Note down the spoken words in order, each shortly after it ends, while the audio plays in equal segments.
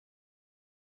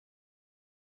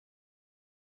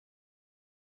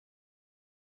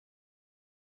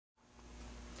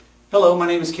Hello, my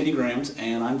name is Kenny Grams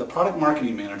and I'm the Product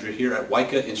Marketing Manager here at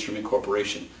WIKA Instrument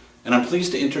Corporation, and I'm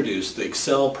pleased to introduce the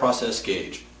Excel Process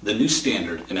Gauge, the new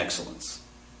standard in excellence.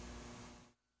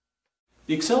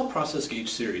 The Excel Process Gauge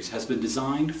series has been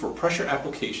designed for pressure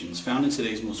applications found in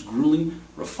today's most grueling,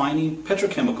 refining,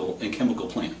 petrochemical, and chemical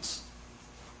plants.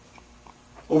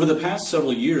 Over the past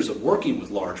several years of working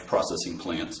with large processing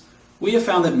plants, we have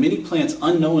found that many plants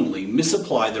unknowingly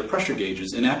misapply their pressure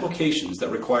gauges in applications that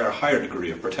require a higher degree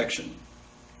of protection.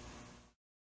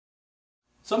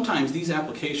 Sometimes these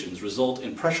applications result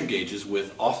in pressure gauges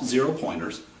with off-zero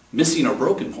pointers, missing or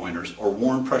broken pointers, or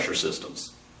worn pressure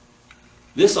systems.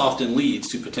 This often leads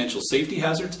to potential safety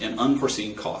hazards and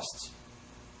unforeseen costs.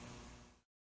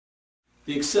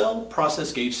 The Excel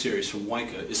Process Gauge series from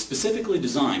WIKA is specifically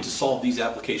designed to solve these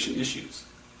application issues.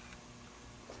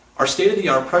 Our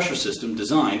state-of-the-art pressure system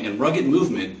design and rugged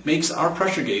movement makes our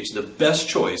pressure gauge the best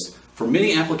choice for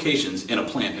many applications in a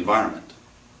plant environment.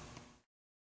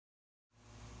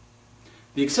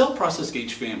 The Excel Process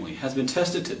Gauge family has been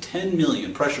tested to 10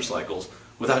 million pressure cycles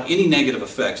without any negative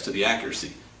effects to the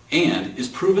accuracy, and is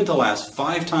proven to last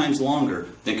 5 times longer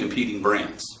than competing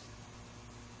brands.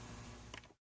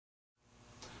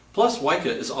 Plus, WIKA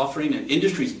is offering an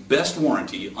industry's best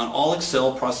warranty on all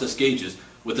Excel process gauges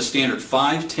with a standard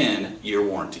 5-10 year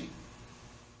warranty.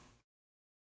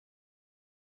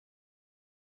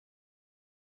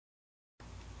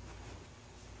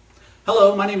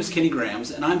 Hello, my name is Kenny Grams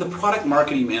and I'm the Product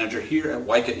Marketing Manager here at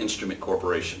WIKA Instrument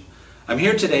Corporation. I'm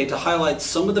here today to highlight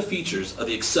some of the features of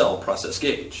the Excel Process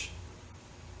Gauge.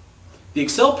 The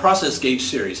Excel Process Gauge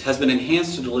series has been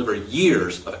enhanced to deliver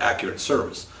years of accurate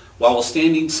service while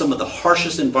withstanding some of the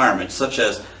harshest environments such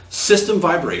as system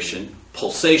vibration,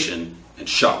 pulsation, and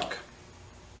shock.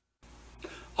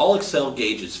 All Excel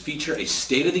gauges feature a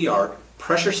state-of-the-art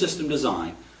pressure system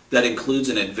design that includes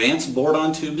an advanced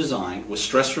board-on-tube design with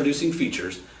stress-reducing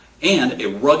features and a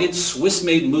rugged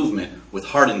Swiss-made movement with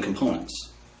hardened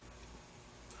components.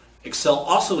 Excel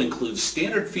also includes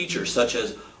standard features such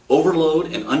as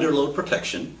overload and underload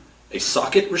protection, a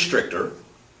socket restrictor,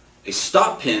 a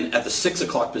stop pin at the 6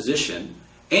 o'clock position,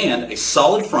 and a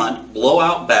solid front,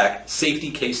 blowout back safety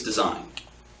case design.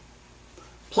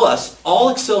 Plus, all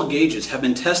Excel gauges have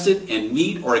been tested and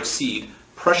meet or exceed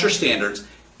pressure standards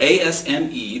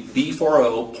ASME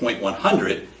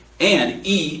B40.100 and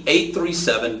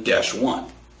E837-1.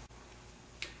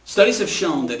 Studies have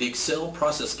shown that the Excel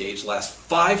Process Gauge lasts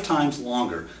 5 times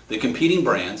longer than competing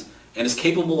brands and is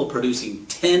capable of producing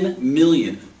 10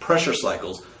 million pressure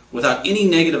cycles without any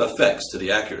negative effects to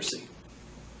the accuracy.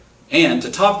 And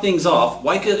to top things off,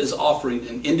 WIKA is offering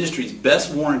an industry's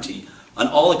best warranty on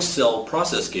all Excel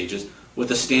process gauges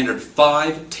with a standard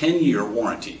 5-10 year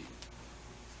warranty.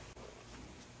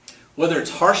 Whether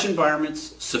it's harsh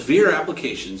environments, severe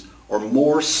applications, or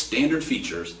more standard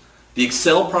features, the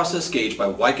Excel Process Gauge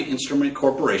by WIKA Instrument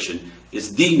Corporation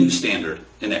is the new standard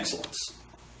in excellence.